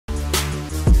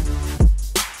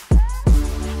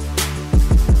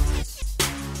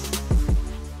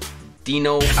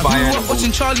Deno, I fire. grew up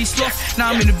watching Charlie Sloth,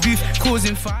 now I'm in the booth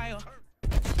causing fire.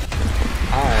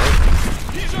 Alright.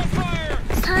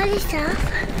 Charlie Sloth,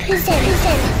 present.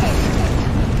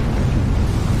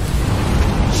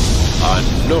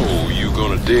 I know you're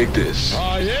gonna dig this.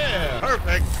 Oh yeah,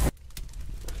 perfect.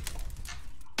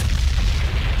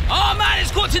 Oh man,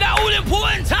 it's got to that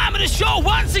all-important time of the show.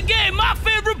 Once again, my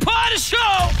favorite part of the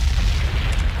show.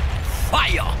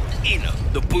 Fire in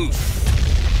the booth.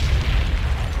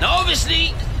 Now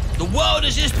obviously, the world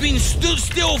has just been stood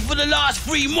still for the last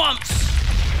 3 months.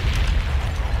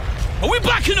 But we're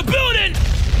back in the building.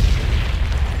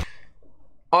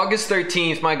 August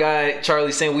 13th, my guy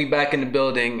Charlie saying we back in the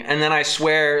building, and then I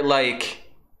swear like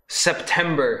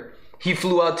September he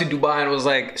flew out to Dubai and was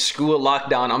like, screw a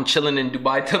lockdown, I'm chilling in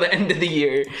Dubai till the end of the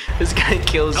year. This guy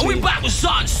kills me. And we back with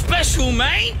something special,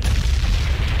 man.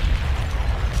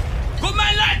 Good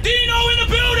man like Deno in the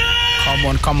building.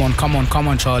 Come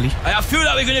on, Charlie. I feel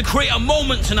like we're gonna create a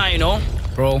moment tonight, you know.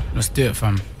 Bro, let's do it,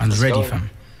 fam. I'm ready,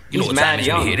 fam. You know what time is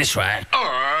when you hear this, right?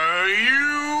 Are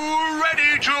you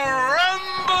ready to rumble?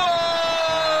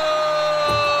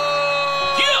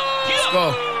 Let's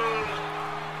go.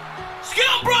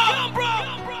 Skip, bro.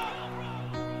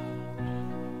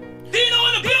 Deno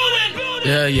in the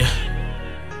building. Yeah.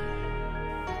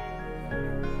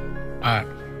 Alright,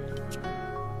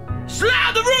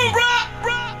 Slide the room, bro.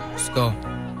 let's go.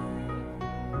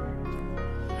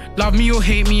 Love me or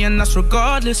hate me, and that's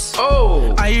regardless.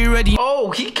 Oh, Are you ready?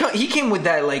 oh, he came with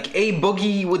that like A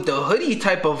Boogie with the hoodie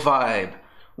type of vibe.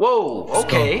 Whoa,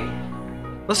 okay,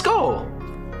 let's go.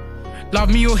 Love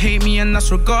me or hate me, and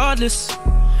that's regardless.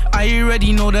 I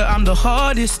already know that I'm the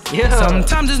hardest. Yeah.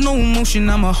 Sometimes there's no emotion,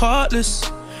 I'm a heartless.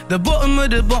 The bottom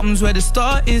of the bottom's where the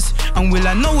start is. And will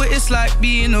I know what it's like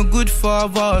being a good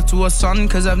father to a son?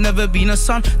 Cause I've never been a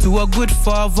son to a good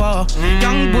father.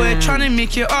 Young boy trying to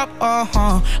make it up,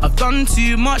 I've done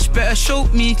too much, better show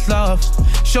me love.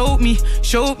 Show me,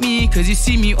 cause you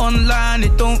see me online,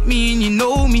 it don't mean you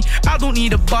know me. I don't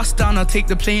need a bus down, I'll take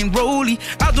the plane rollie.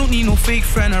 I don't need no fake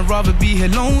friend, I'd rather be here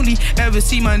lonely. Ever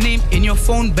see my name in your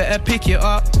phone, better pick it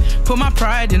up. Put my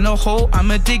pride in a hole,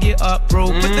 I'ma dig it up, bro.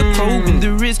 Put the crow in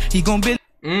the wrist, he gon' be.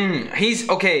 He's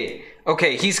okay,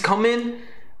 he's coming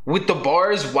with the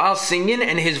bars while singing,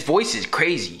 and his voice is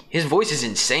crazy. His voice is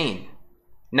insane.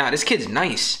 Nah, this kid's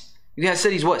nice. You guys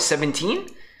said he's what, 17?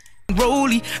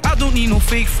 Rolly, I don't need no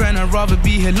fake friend, I'd rather be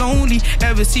here lonely.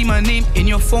 Ever see my name in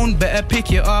your phone, better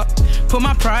pick it up. Put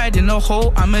my pride in a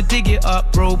hole, I'ma dig it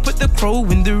up, bro. Put the crow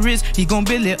in the wrist, he gon'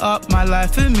 build it up. My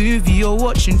life a movie you're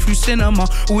watching through cinema.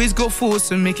 Always go forward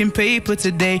and making paper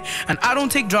today. And I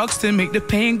don't take drugs to make the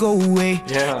pain go away.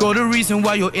 Yeah. You're the reason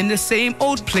why you're in the same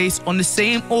old place, on the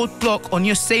same old block, on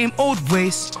your same old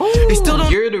ways. They still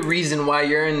don't You're the reason why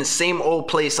you're in the same old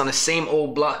place on the same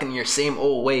old block in your same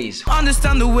old ways.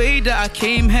 understand the way that I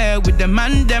came here with the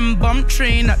man them bump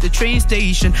train at the train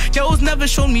station. Girls never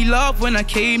showed me love when I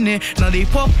came near. Now they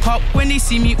pop up when they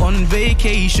see me on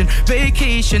vacation.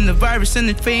 The virus and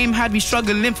the fame had me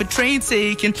struggling for train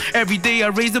taking. Every day I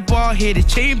raise the bar, hear the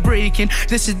chain breaking.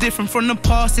 This is different from the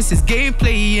past, this is game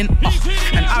playing.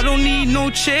 And I don't need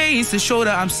no chains to show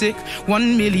that I'm sick.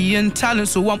 1 million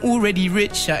talents, so I'm already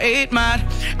rich. I ain't mad,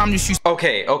 I'm just used.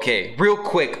 Okay, real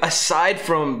quick, aside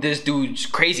from this dude's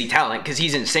crazy talent, because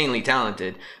he's insanely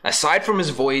talented, aside from his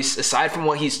voice, aside from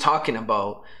what he's talking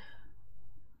about,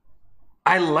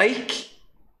 I like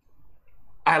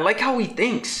how he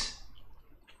thinks.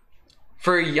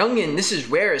 For a youngin', this is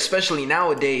rare, especially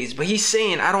nowadays, but he's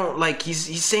saying,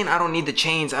 he's saying, I don't need the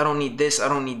chains, I don't need this, I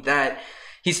don't need that.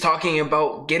 He's talking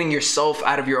about getting yourself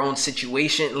out of your own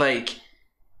situation. Like,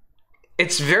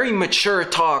 it's very mature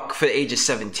talk for the age of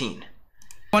 17.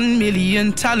 1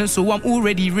 million talents, so I'm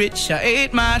already rich. I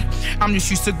ain't mad, I'm just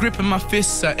used to gripping my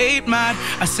fists. I ain't mad,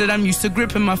 I said I'm used to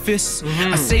gripping my fists.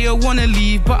 I say I wanna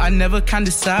leave, but I never can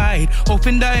decide.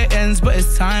 Hoping that it ends, but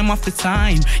it's time after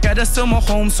time. Yeah, that's still my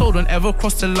home, so don't ever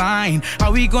cross the line.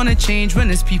 How we gonna change when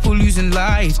there's people losing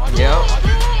lives?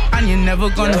 And you're never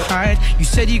gonna hide. You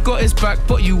said you got his back,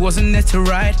 but you wasn't there to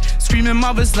ride. Screaming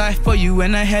mother's life, but you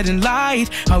went ahead and lied.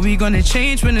 How we gonna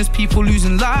change when there's people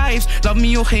losing lives? Love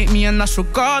me or hate me, and that's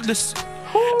regardless.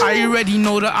 I already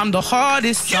know that I'm the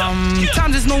hardest.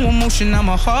 Sometimes there's no emotion, I'm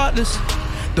a heartless.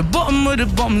 The bottom of the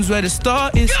bottom's where the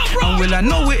start is. And will I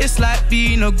know what it's like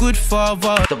being a good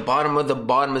father? The bottom of the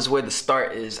bottom is where the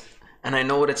start is. And I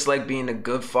know what it's like being a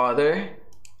good father.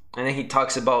 And then he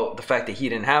talks about the fact that he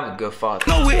didn't have a good father.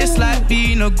 Know what it's like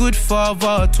being a good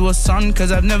father to a son,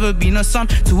 cause I've never been a son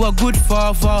to a good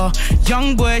father.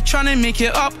 Young boy trying to make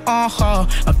it up,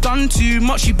 I've done too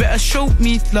much, you better show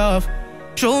me love.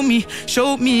 Show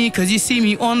me, cause you see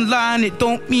me online, it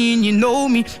don't mean you know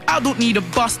me. I don't need a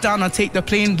bus down, I'll take the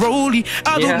plane rollie.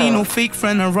 I don't need no fake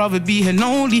friend, I'd rather be here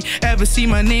lonely. Ever see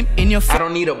my name in your phone? I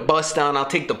don't need a bus down, I'll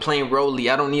take the plane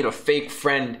rollie. I don't need a fake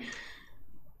friend.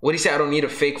 What do you say? I don't need a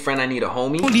fake friend, I need a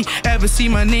homie. Ever see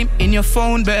my name in your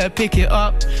phone? Better pick it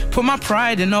up. Put my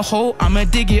pride in a hole, I'ma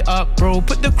dig it up, bro.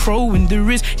 Put the crow in the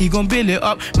wrist, he gon' build it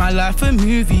up. My life a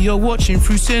movie, you're watching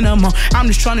through cinema. I'm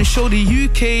just trying to show the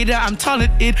UK that I'm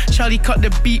talented. Charlie cut the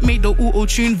beat, make the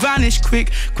auto-tune vanish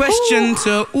quick. Question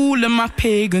to all of my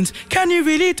pagans, can you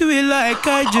really do it like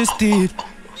I just did?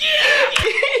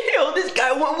 Yo, this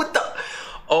guy went with the...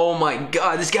 Oh my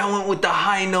god, this guy went with the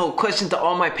high note. Question to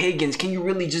all my pagans, can you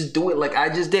really just do it like I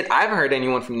just did? I haven't heard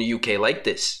anyone from the UK like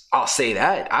this. I'll say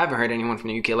that. I haven't heard anyone from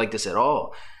the UK like this at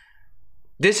all.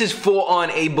 This is full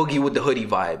on A Boogie with the hoodie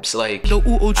vibes. Like, the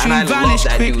auto-tune and I vanish love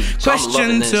that quick. dude. So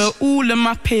Question to all of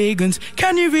my pagans,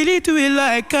 can you really do it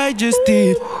like I just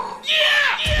did?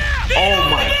 Oh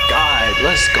my god,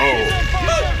 let's go.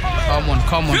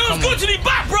 Come on. Feels good to be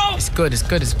back, bro. It's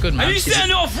good, man. Are you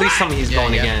setting it off Please tell right? me he's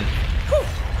going again.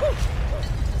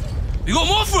 You got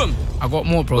more from? I got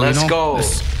more, bro. Let's you know?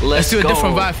 go. Let's do a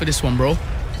different vibe for this one, bro.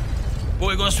 Boy,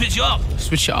 we're gonna switch it up.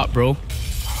 Switch it up, bro.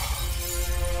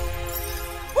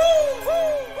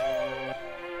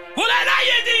 What that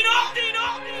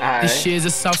Deno? Alright. This shit is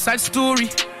a Southside story,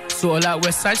 sort of like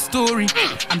West Side story.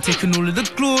 I'm taking all of the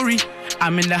glory.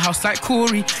 I'm in the house like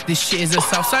Corey. This shit is a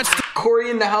Southside story.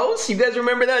 Corey in the house? You guys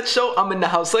remember that show? I'm in the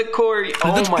house like Corey.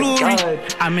 Oh my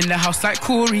god. I'm in the house like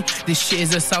Corey. This shit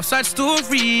is a Southside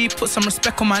story. Put some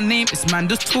respect on my name, it's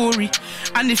mandatory.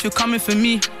 And if you're coming for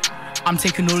me, I'm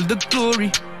taking all the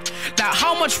glory. Like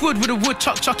how much wood would a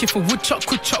woodchuck chuck if a woodchuck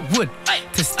could chuck wood?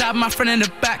 To stab my friend in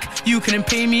the back, you couldn't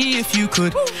pay me if you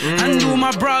could. And all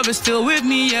my brothers still with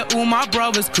me, yeah, all my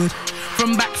brothers could.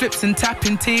 From backflips and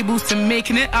tapping tables to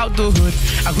making it out the hood.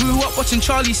 I grew up watching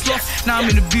Charlie Sloth, now I'm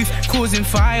in the booth causing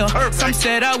fire. Some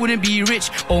said I wouldn't be rich,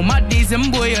 all my days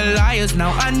them boy are liars.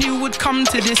 Now I knew would come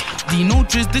to this, Deno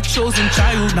just the chosen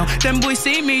child now. Them boys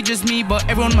say major's me, but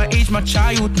everyone my age my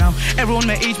child now. Everyone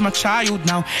my age my child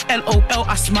now. LOL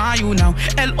I smile now.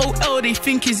 LOL they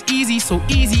think is easy, so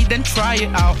easy then try it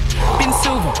out. Been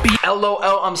silver, LOL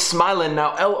I'm smiling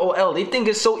now. LOL they think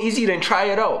it's so easy then try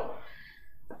it out.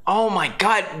 Oh my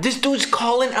god, this dude's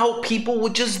calling out people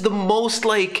with just the most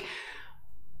like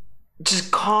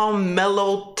just calm,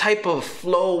 mellow type of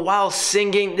flow while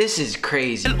singing. This is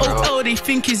crazy, bro. LOL they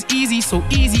think is easy, so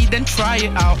easy then try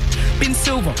it out. Been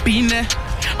silver, been there.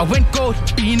 I went gold,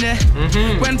 been there.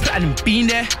 Went platinum, been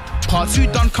there. Part 2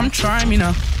 done, come try me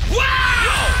now.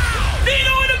 Wow!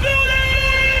 Deno in the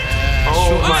building!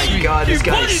 Oh my god, this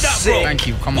guy's sick. Thank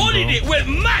you, come on, bro. Bodied it, went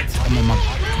mad! Come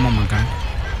on, my guy.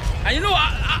 And you know,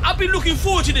 I've been looking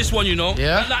forward to this one, you know?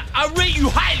 Yeah? Like, I rate you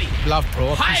highly. Love,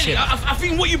 bro. Highly. I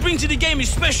think what you bring to the game is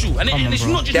special. And, Come on, it's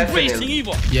bro. not just a British Definitely.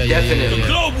 thing either. Yeah, Definitely. It's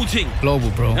a global thing. Global,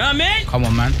 bro. You know what I mean? Come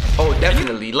on, man. Oh,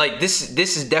 definitely. Like this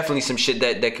is definitely some shit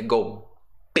that could go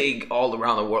big all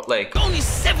around the world. Like Only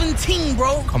 17,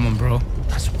 bro. Come on, bro.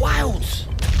 That's wild.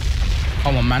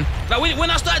 Come on, man. Like when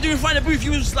I started doing Find the Booth,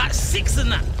 you was like 6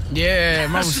 and that. Yeah,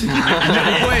 man.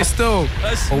 Little boy still.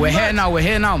 But we're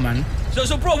here now, man.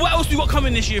 So bro, what else do you got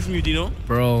coming this year from you, Deno?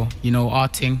 Bro, you know our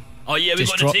thing. Oh yeah, we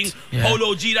just got dropped. the thing. Yeah.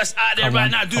 Polo G that's out there Come right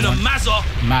on, now doing come a on.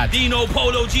 mazza. Mad. Deno,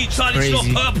 Polo G, Charlie Sloth,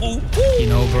 Crazy. Purple. You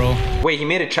know, bro. wait, he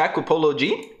made a track with Polo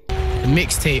G? The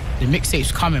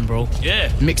mixtape's coming, bro. Yeah.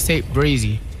 Mixtape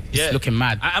Brazy. It's Yeah. looking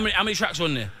mad. How many tracks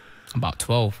on there? About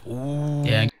 12. Ooh.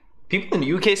 Yeah. People in the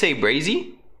UK say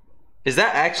brazy? Is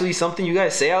that actually something you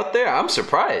guys say out there? I'm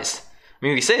surprised. I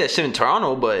mean, we say that shit in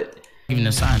Toronto, but Even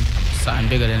the something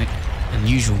bigger than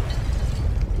usual.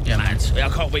 Yeah, man. Yeah, I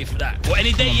can't wait for that. What,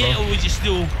 any date yet, or we just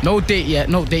still No date yet,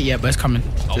 but it's coming.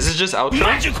 this is just outro.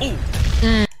 magical?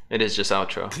 It is just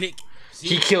outro. Click.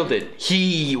 He killed it.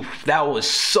 That was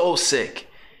so sick.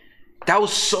 That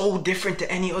was so different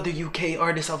to any other UK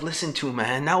artist I've listened to,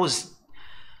 man.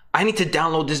 I need to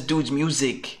download this dude's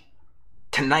music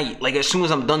tonight. Like, as soon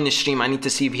as I'm done this stream, I need to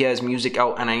see if he has music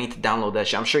out, and I need to download that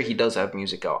shit. I'm sure he does have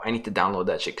music out. I need to download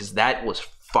that shit, because that was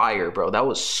fire, bro. That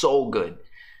was so good.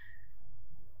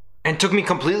 And took me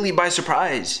completely by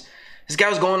surprise. This guy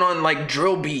was going on, like,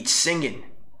 drill beats, singing.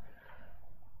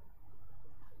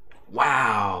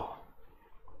 Wow.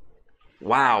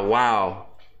 Wow.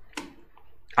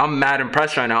 I'm mad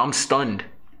impressed right now. I'm stunned.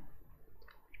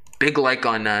 Big like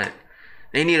on that.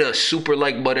 They need a super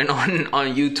like button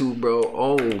on YouTube, bro.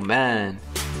 Oh, man.